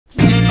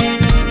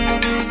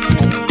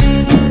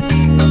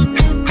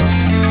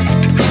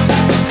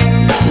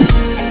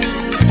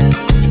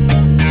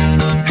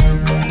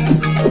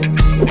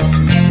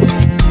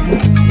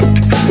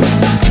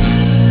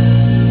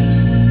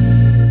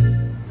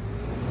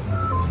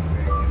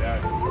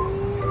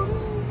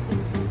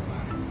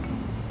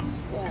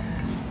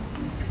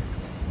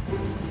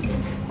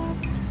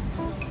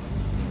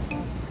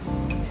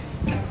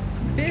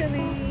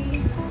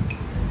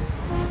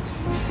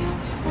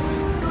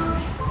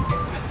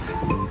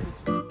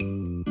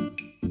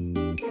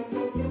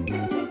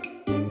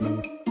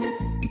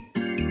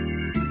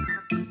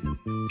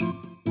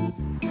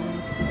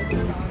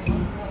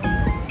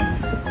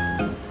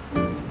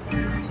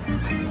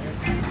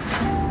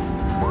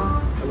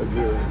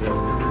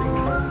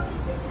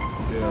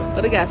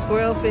Oh, they got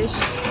squirrel fish.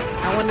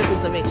 I wonder if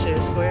it's a mixture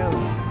of squirrel.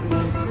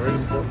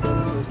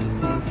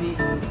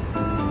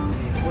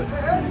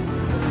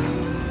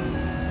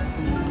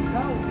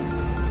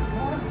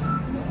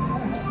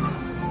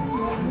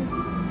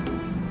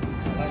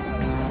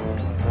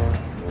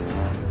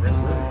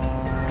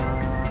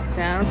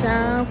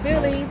 Downtown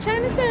Philly,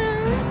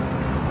 Chinatown.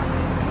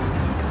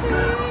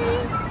 Hey.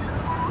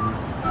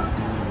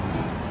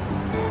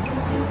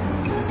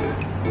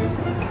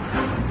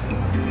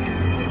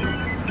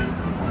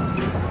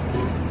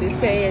 This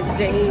way at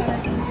Jade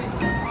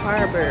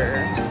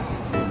Harbor.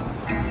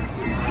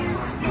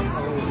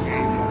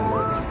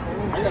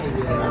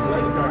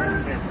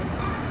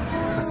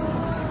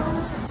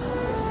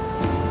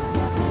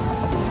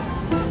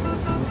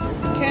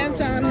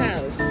 Canton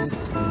House.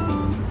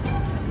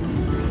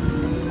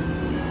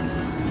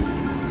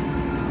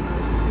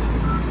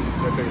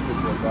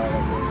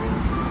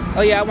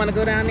 Oh yeah, I want to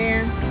go down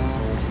there.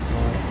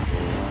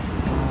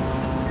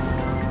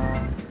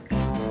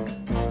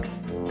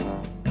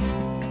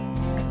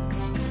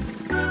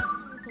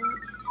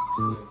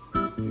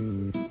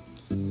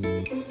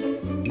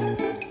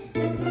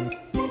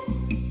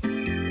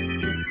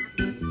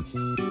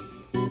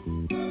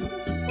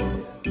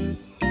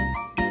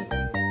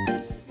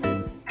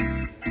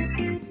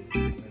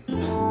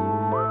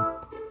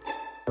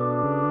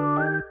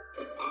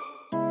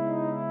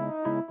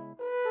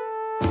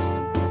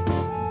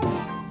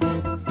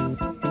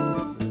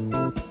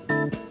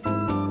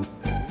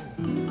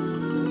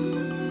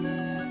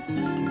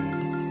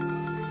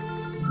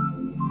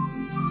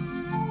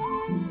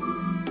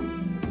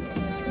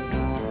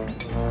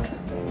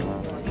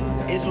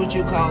 It's what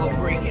you call a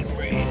breaking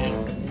bread.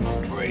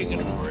 Breaking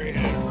bread.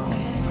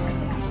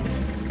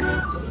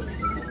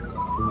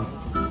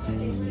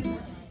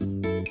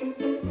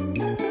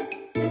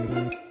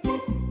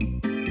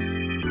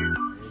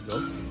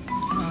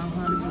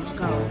 This is what you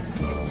call it.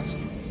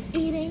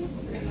 Eating.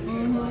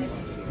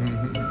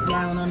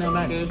 Y'all don't know nothing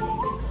about this.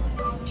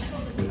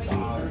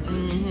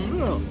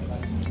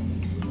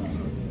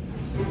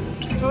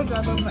 I told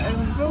y'all I'm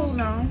eating food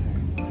now.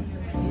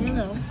 You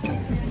know.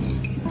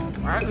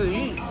 I could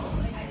eat.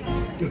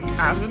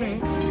 I could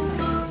eat.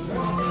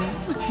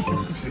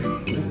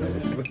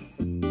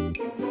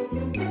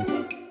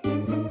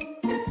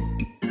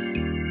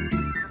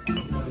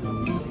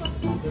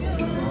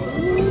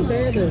 Ooh,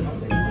 baby.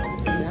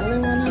 Y'all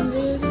ain't want none of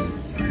this?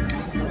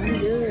 I'm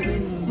good.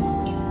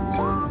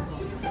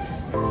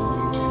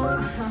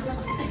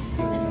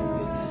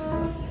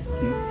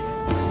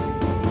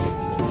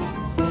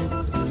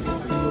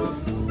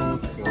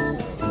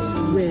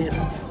 Red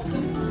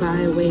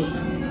Bai Wei.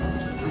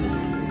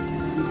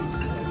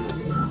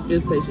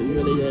 This place is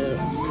really good.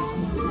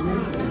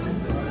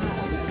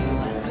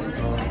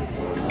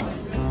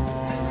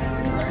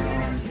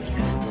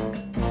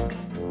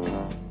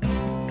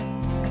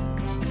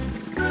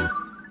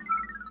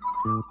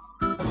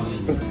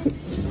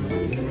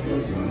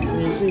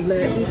 You see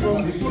black people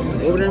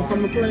over there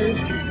from the place,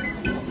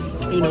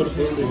 you know the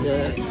food is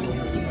good.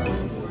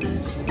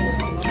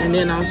 And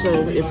then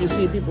also, if you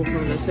see people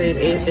from the same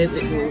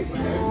ethnic group,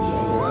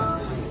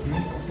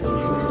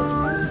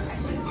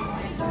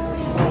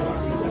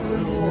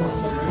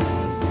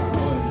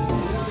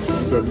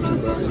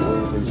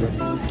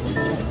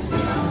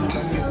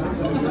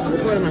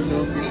 what am I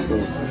saying?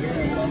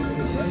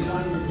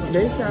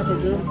 They shop are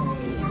good.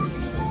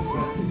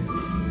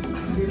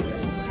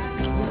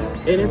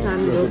 Anytime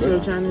you go to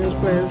a Chinese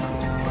place,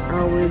 I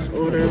always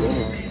order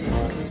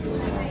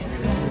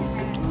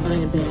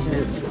onion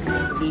pancakes.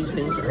 These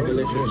things are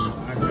delicious.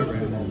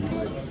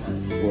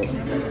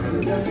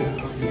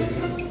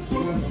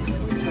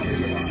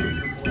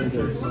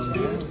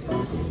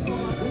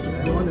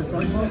 You want the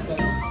soy sauce?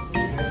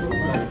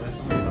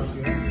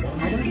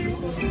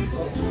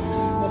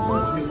 What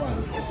sauce do you want?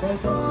 Soy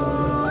sauce,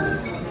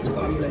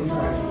 spaghetti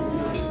sauce,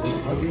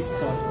 or this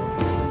sauce?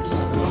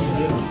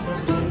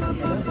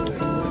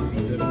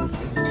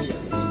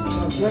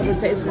 What would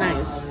taste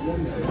nice?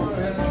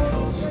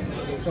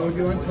 So if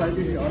you want to try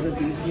this other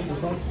beef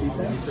sauce, beef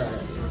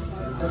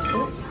that's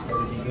good.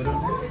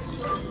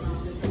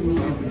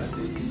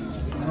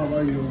 How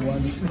about you?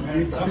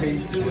 Which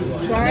taste?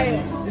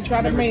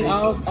 Try to make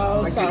all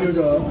sauces. I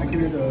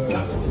give you the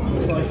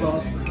soy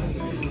sauce.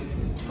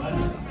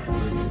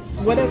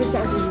 Whatever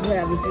sauces you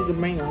have, if you can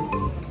bring them.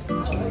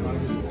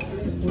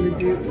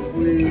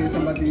 Will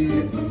somebody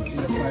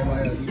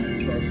try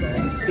soy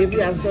sauce? If you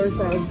have soy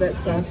sauce, that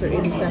sauce, or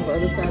any type of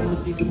other sauce,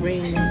 if you can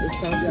bring the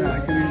sauces. Yeah, I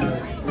give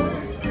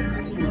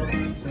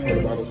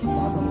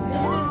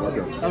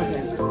you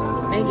Okay.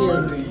 Thank you.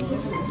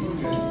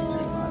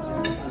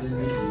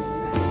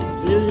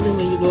 Usually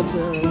when you go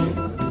to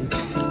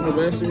a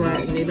restaurant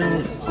and they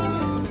don't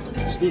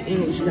speak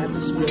English, you have to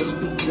speak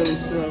really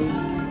slow.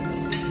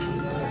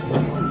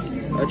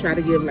 Or try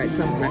to give like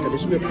something like a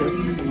descriptor.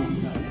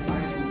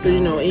 So you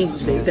know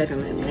English is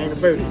second language and the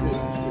first.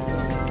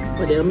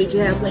 But they'll meet you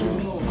halfway.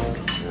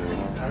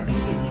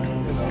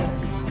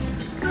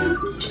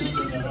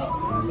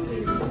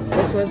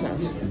 What's soy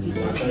sauce?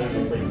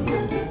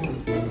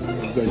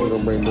 think you're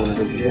gonna bring more than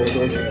the before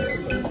sauce?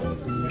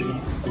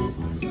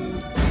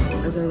 I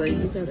was like, you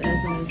just have to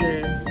ask them. He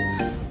said,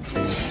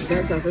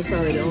 duck sauce, that's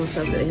probably the only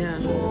sauce they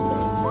have. Do you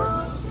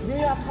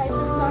have Tyson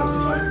sauce?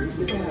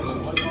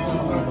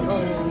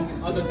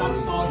 Oh, the duck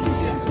sauce.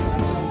 Yeah,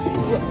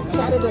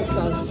 try the duck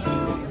sauce.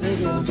 Thank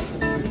you.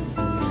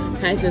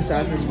 Tyson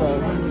sauce is fun.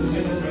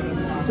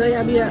 Tell you,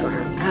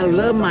 I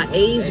love my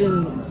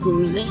Asian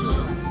cuisine.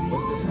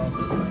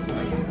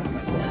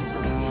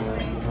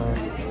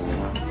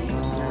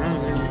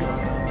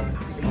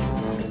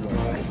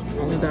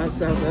 Only duck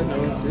sauce I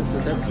know is it's a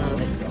duck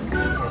sauce.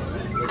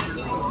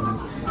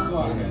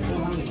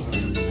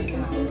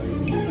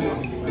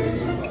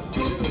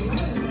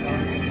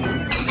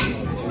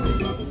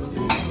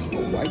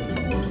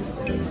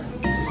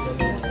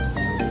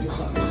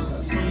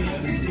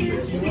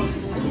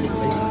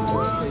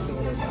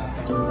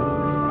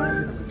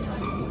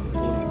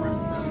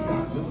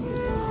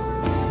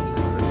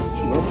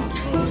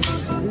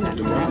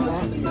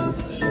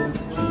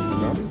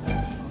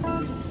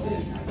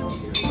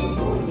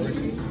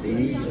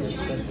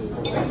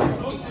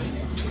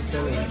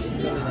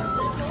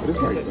 It's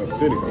like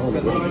authentic. I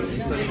don't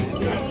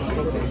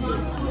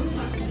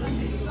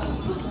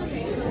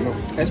know.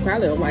 That's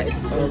probably a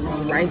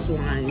rice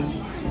wine.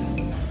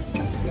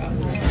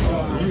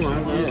 Oh my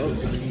God.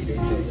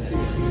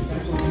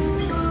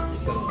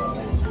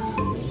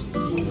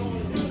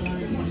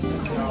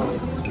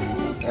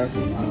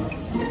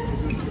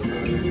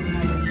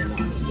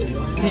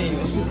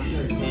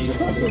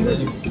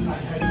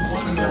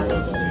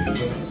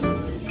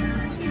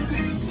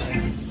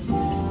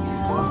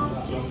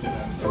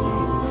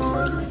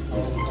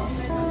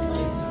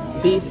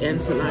 Beef and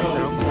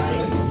cilantro.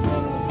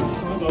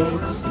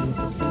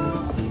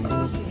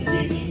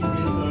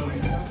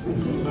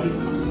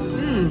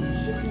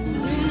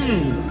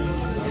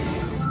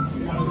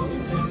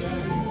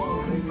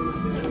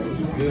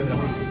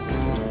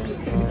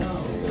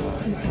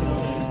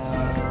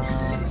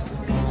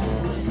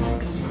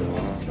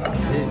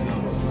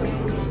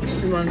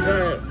 You want to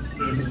try it?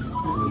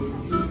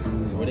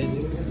 What is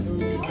it?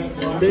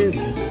 Beef.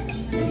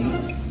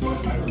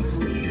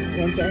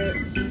 Want to try it?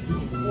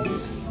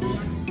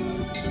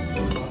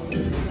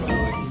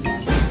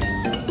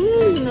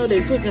 You know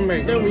they cooking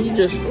right there when you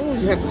just, ooh,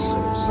 you have to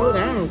slow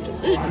down to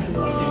eat.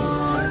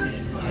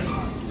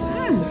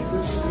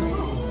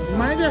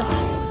 My God.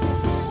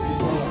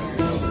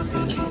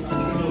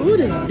 Ooh,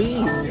 this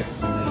beef.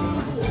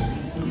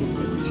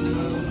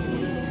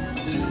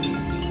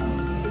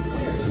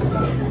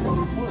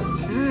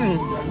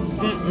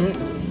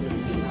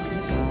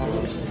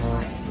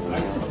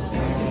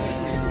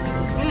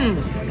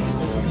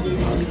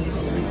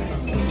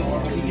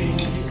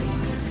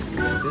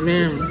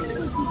 Man.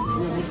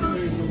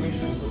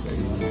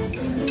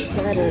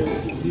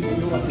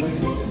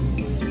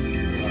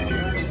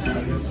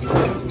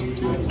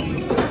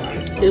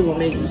 It will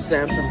make you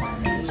stab some.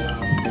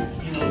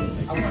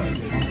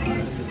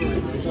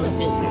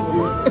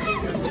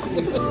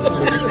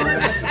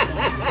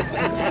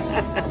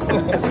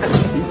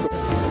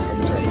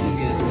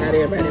 Not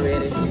everybody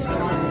ready.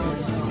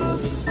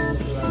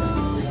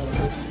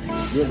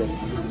 Good though.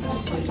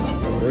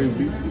 Brave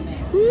beef.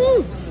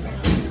 Woo!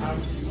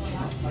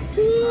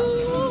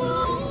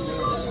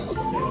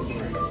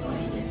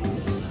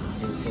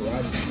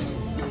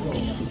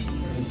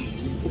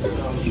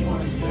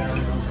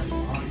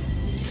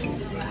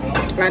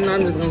 I know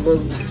I'm just gonna go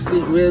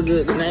sleep real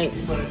good tonight.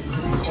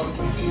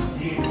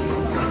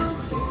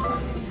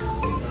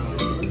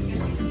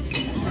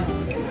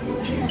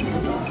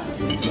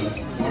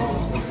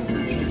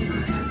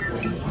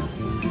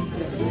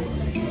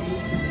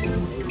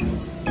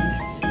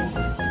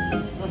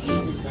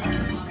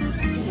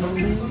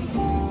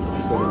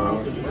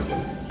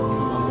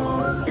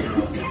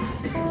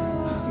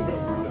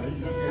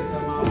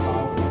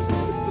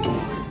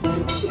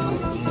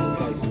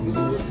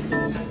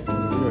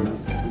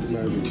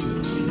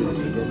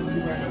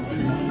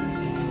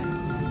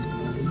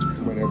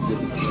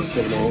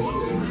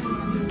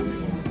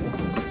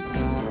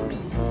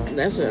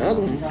 That's the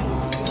other one.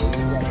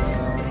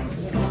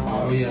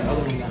 Oh yeah,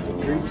 other one got the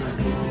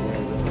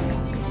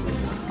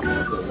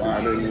Why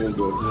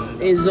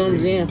It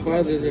zooms in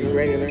farther than the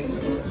regular.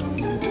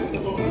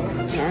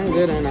 I'm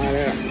good on all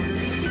that.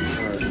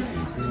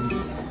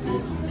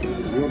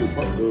 You only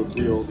put the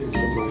Creole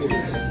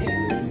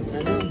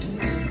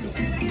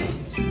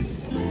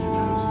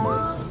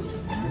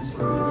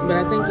But I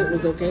think it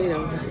was okay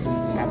though.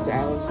 After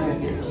hours.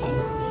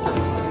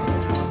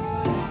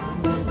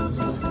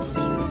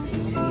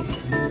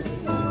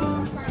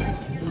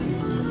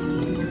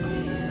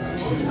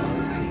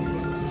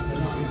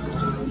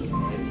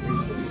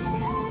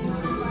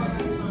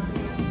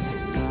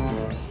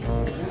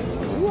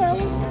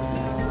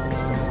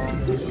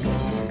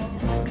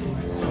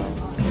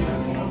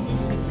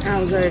 I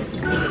was like,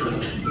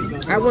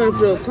 I wouldn't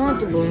feel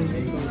comfortable.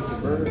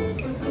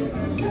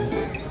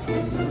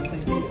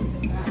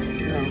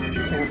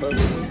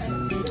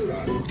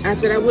 I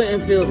said I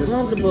wouldn't feel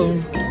comfortable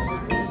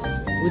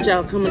With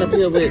y'all coming up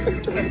here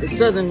with the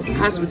Southern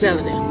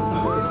hospitality.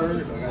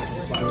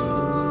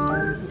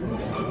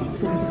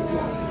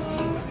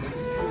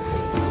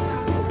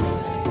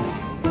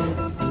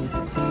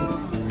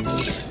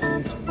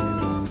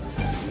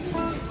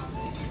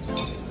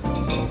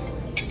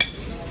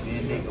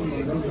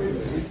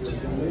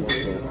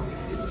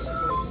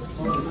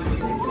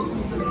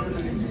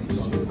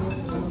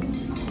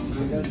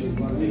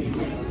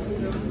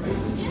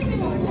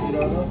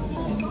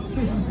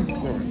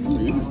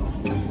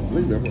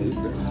 Leave that one.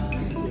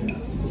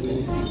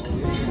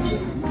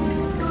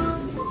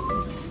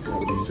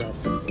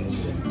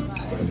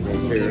 I'm gonna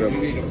tear it up.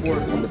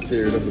 I'm gonna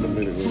tear it up in a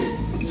minute.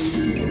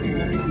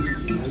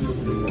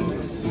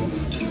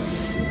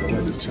 I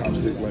like this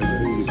chopstick like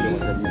food. It feel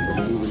like I'm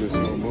moving in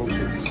slow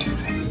motion.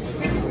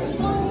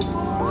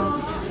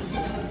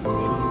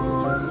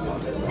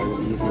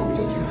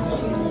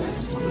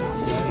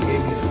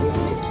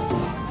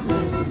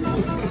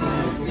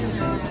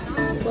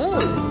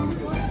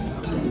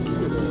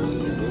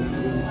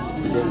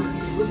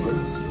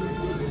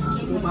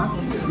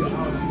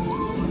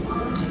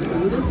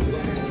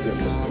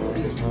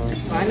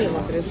 I need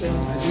one for this too.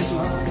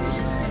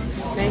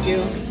 Thank you.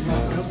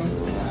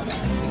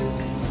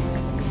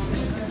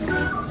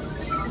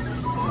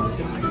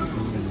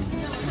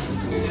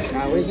 I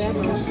always have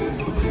one.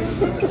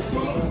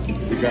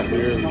 We got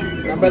here.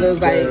 My brother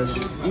was like,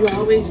 you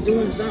always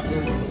doing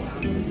something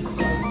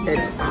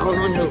that's all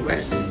on your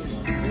rest.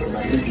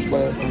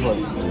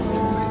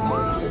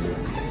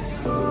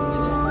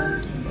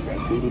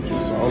 Noodle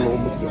juice all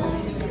on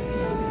myself.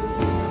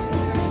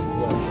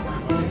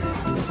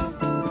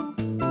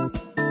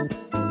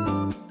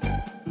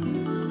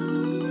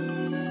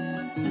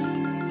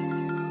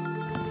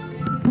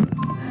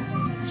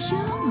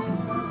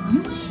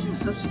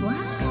 Subscribe.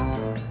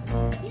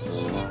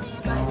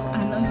 I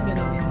know you've been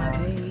over on my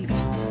page,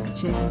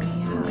 checking me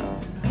out,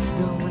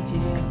 doing what you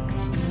do.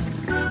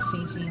 She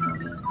over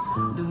there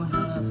doing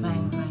her little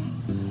thing.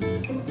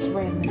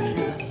 Spreading the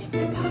sugar to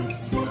everybody.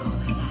 That's all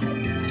I gotta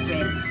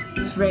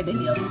do. Spread the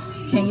news.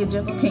 Can you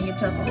juggle? Can you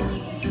chuckle?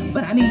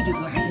 But I need you to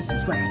like and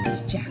subscribe to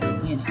this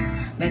channel. You know,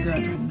 that girl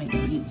trying to make a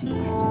YouTube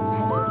presence. How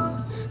you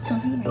doing? So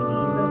if you like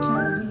these little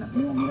channels,